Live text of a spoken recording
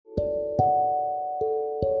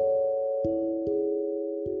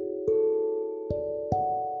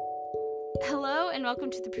Hello and welcome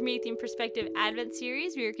to the Promethean Perspective Advent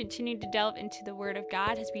series. We are continuing to delve into the Word of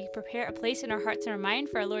God as we prepare a place in our hearts and our mind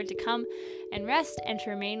for our Lord to come and rest and to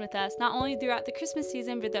remain with us, not only throughout the Christmas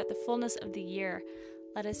season, but throughout the fullness of the year.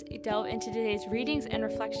 Let us delve into today's readings and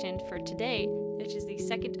reflection for today, which is the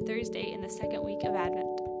second Thursday in the second week of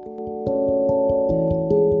Advent.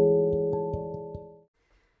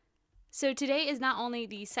 So today is not only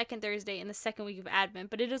the second Thursday in the second week of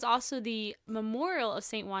Advent, but it is also the memorial of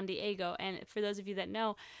St. Juan Diego. And for those of you that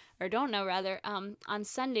know, or don't know rather, on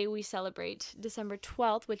Sunday we celebrate December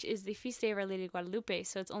 12th, which is the feast day of Our Lady of Guadalupe.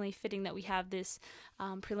 So it's only fitting that we have this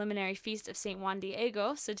preliminary feast of St. Juan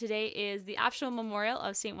Diego. So today is the optional memorial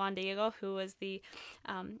of St. Juan Diego, who was the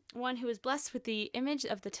one who was blessed with the image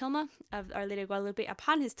of the tilma of Our Lady of Guadalupe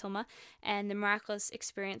upon his tilma, and the miraculous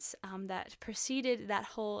experience that preceded that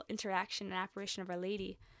whole interaction and apparition of Our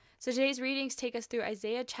Lady. So today's readings take us through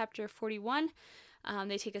Isaiah chapter 41.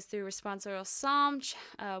 They take us through Responsorial Psalm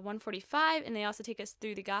 145, and they also take us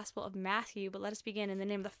through the Gospel of Matthew. But let us begin in the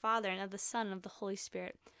name of the Father, and of the Son, and of the Holy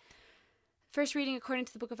Spirit. First reading according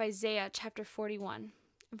to the book of Isaiah, chapter 41,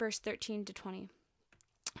 verse 13 to 20.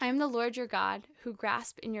 I am the Lord your God, who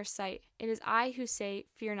grasp in your sight. It is I who say,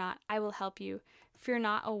 fear not, I will help you. Fear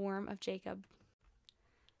not, O worm of Jacob.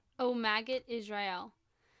 O maggot Israel.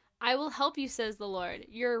 I will help you, says the Lord.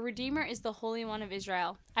 Your Redeemer is the Holy One of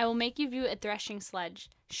Israel. I will make of you a threshing sledge,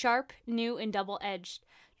 sharp, new, and double-edged,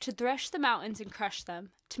 to thresh the mountains and crush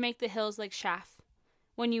them, to make the hills like chaff.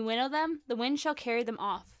 When you winnow them, the wind shall carry them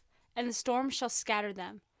off, and the storm shall scatter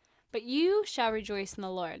them. But you shall rejoice in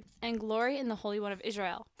the Lord, and glory in the Holy One of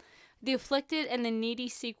Israel. The afflicted and the needy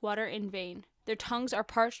seek water in vain. Their tongues are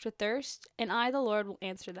parched with thirst, and I, the Lord, will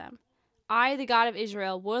answer them. I, the God of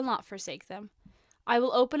Israel, will not forsake them. I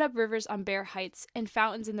will open up rivers on bare heights and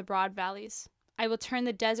fountains in the broad valleys. I will turn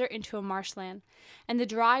the desert into a marshland, and the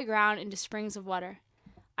dry ground into springs of water.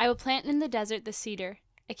 I will plant in the desert the cedar,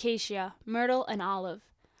 acacia, myrtle, and olive.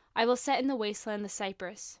 I will set in the wasteland the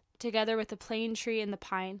cypress, together with the plane tree and the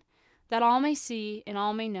pine, that all may see and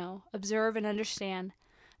all may know, observe and understand,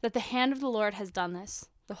 that the hand of the Lord has done this.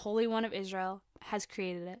 The Holy One of Israel has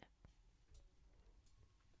created it.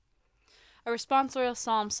 A responsorial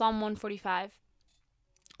psalm, Psalm 145.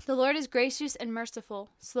 The Lord is gracious and merciful,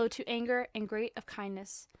 slow to anger, and great of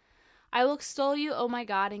kindness. I will extol you, O my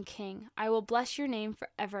God and King. I will bless your name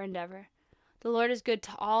forever and ever. The Lord is good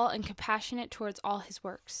to all and compassionate towards all his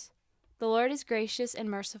works. The Lord is gracious and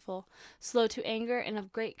merciful, slow to anger, and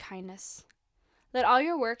of great kindness. Let all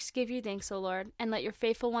your works give you thanks, O Lord, and let your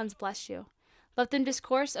faithful ones bless you. Let them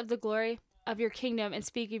discourse of the glory of your kingdom and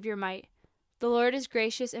speak of your might. The Lord is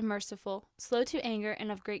gracious and merciful, slow to anger,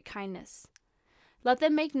 and of great kindness. Let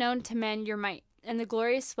them make known to men your might, and the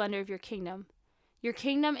glorious splendor of your kingdom. Your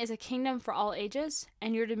kingdom is a kingdom for all ages,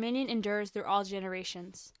 and your dominion endures through all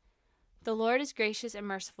generations. The Lord is gracious and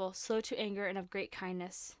merciful, slow to anger, and of great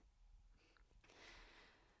kindness.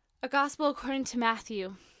 A Gospel according to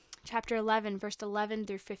Matthew, chapter 11, verse 11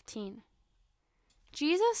 through 15.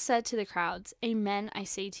 Jesus said to the crowds, Amen, I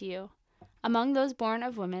say to you. Among those born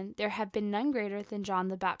of women, there have been none greater than John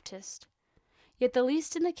the Baptist. Yet the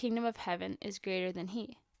least in the kingdom of heaven is greater than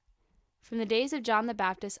he. From the days of John the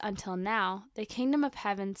Baptist until now, the kingdom of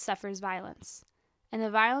heaven suffers violence, and the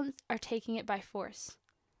violent are taking it by force.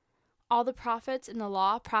 All the prophets in the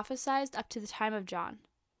law prophesied up to the time of John.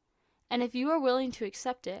 And if you are willing to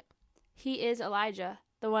accept it, he is Elijah,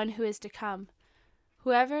 the one who is to come.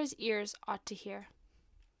 Whoever's ears ought to hear.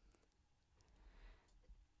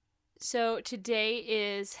 So today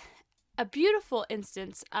is a beautiful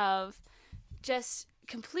instance of just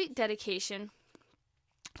complete dedication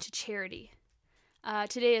to charity.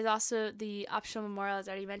 Today is also the optional memorial, as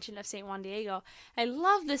I already mentioned, of St. Juan Diego. I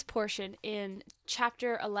love this portion in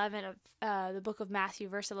chapter 11 of the book of Matthew,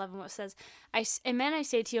 verse 11, which says, Amen, I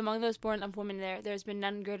say to you, among those born of women there has been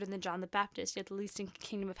none greater than John the Baptist, yet the least in the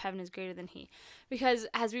kingdom of heaven is greater than he. Because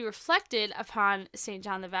as we reflected upon St.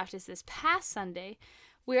 John the Baptist this past Sunday,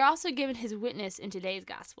 we are also given his witness in today's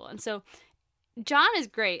gospel. And so John is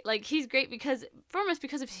great. He's great because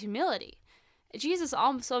of his humility. Jesus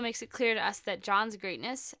also makes it clear to us that John's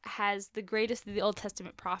greatness, has the greatest of the Old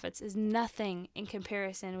Testament prophets, is nothing in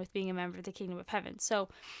comparison with being a member of the kingdom of heaven. So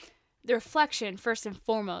the reflection, first and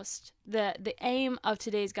foremost, the aim of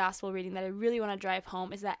today's gospel reading that I really want to drive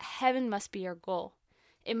home is that heaven must be our goal.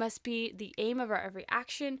 It must be the aim of our every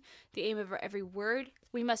action, the aim of our every word.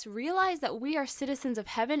 We must realize that we are citizens of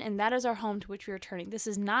heaven, and that is our home to which we are turning. This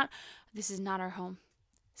is not our home.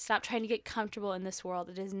 Stop trying to get comfortable in this world.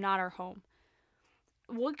 It is not our home.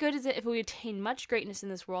 what good is it if we attain much greatness in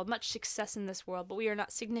this world, much success in this world, but we are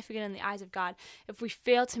not significant in the eyes of God if we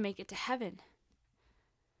fail to make it to heaven?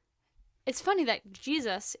 It's funny that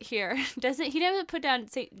Jesus here he doesn't put down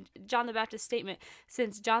St. John the Baptist's statement,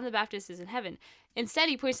 since John the Baptist is in heaven. Instead,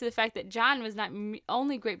 he points to the fact that John was not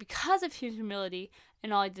only great because of his humility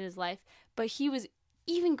and all he did in his life, but he was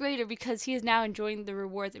even greater because he is now enjoying the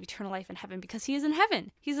rewards of eternal life in heaven, because he is in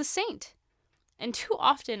heaven. He's a saint. And too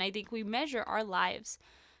often, I think we measure our lives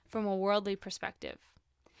from a worldly perspective.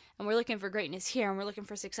 And we're looking for greatness here, and we're looking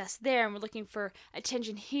for success there, and we're looking for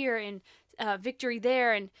attention here, and victory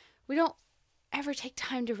there, and we don't ever take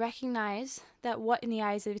time to recognize that what in the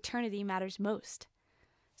eyes of eternity matters most.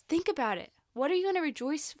 Think about it. What are you going to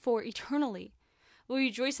rejoice for eternally? Will you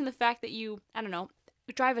rejoice in the fact that you,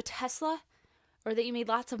 drive a Tesla, or that you made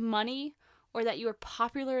lots of money, or that you were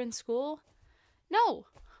popular in school? No.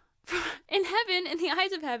 In heaven, in the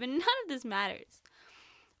eyes of heaven, none of this matters.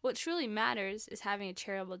 What truly matters is having a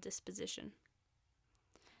charitable disposition.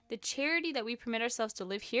 The charity that we permit ourselves to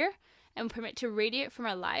live here and permit to radiate from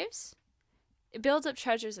our lives, it builds up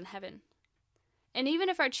treasures in heaven. And even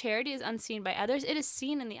if our charity is unseen by others, it is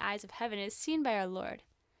seen in the eyes of heaven. It is seen by our Lord.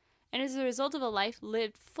 And is the result of a life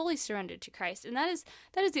lived fully surrendered to Christ. And that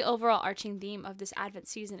is the overall arching theme of this Advent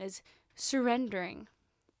season, is surrendering,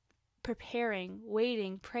 preparing,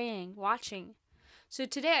 waiting, praying, watching. So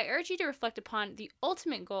today I urge you to reflect upon the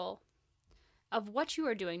ultimate goal of what you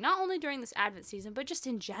are doing, not only during this Advent season, but just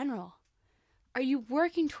in general. Are you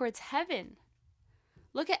working towards heaven?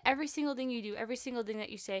 Look at every single thing you do, every single thing that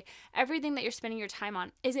you say, everything that you're spending your time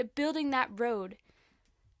on. Is it building that road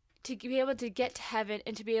to be able to get to heaven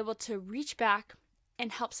and to be able to reach back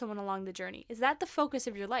and help someone along the journey? Is that the focus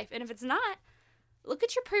of your life? And if it's not, look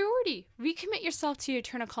at your priority. Recommit yourself to your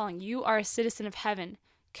eternal calling. You are a citizen of heaven.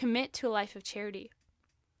 Commit to a life of charity.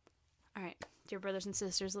 All right, dear brothers and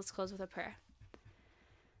sisters, let's close with a prayer.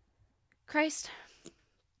 Christ,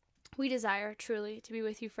 we desire truly to be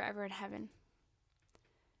with you forever in heaven.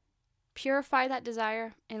 Purify that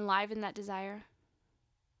desire, enliven that desire,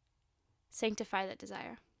 sanctify that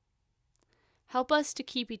desire. Help us to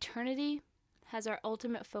keep eternity as our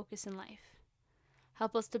ultimate focus in life.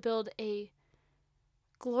 Help us to build a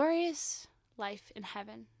glorious life in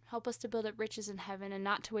heaven. Help us to build up riches in heaven and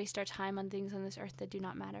not to waste our time on things on this earth that do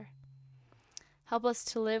not matter. Help us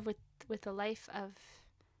to live with a life of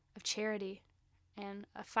charity and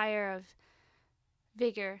a fire of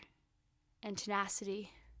vigor and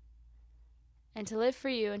tenacity, and to live for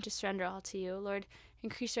you and to surrender all to you. Lord,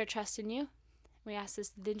 increase our trust in you. We ask this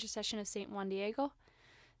through the intercession of St. Juan Diego,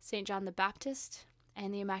 St. John the Baptist,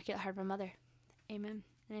 and the Immaculate Heart of our Mother. Amen. In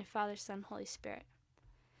the name of Father, Son, Holy Spirit.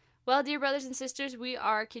 Well, dear brothers and sisters, we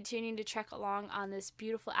are continuing to trek along on this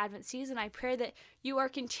beautiful Advent season. I pray that you are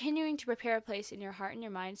continuing to prepare a place in your heart and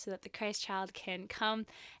your mind so that the Christ child can come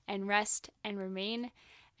and rest and remain,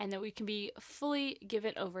 and that we can be fully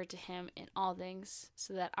given over to him in all things,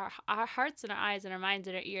 so that our hearts and our eyes and our minds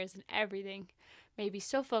and our ears and everything may be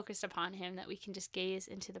so focused upon him that we can just gaze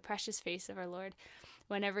into the precious face of our Lord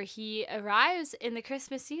whenever he arrives in the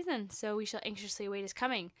Christmas season. So we shall anxiously await his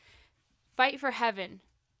coming. Fight for heaven.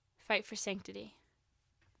 Fight for sanctity.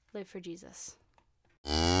 Live for Jesus.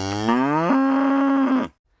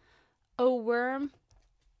 O worm,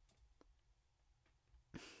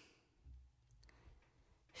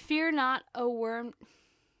 fear not, O worm,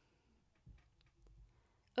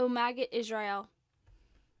 O maggot Israel.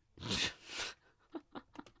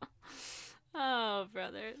 Oh,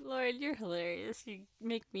 brother. Lord, you're hilarious. You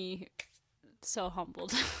make me so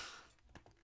humbled.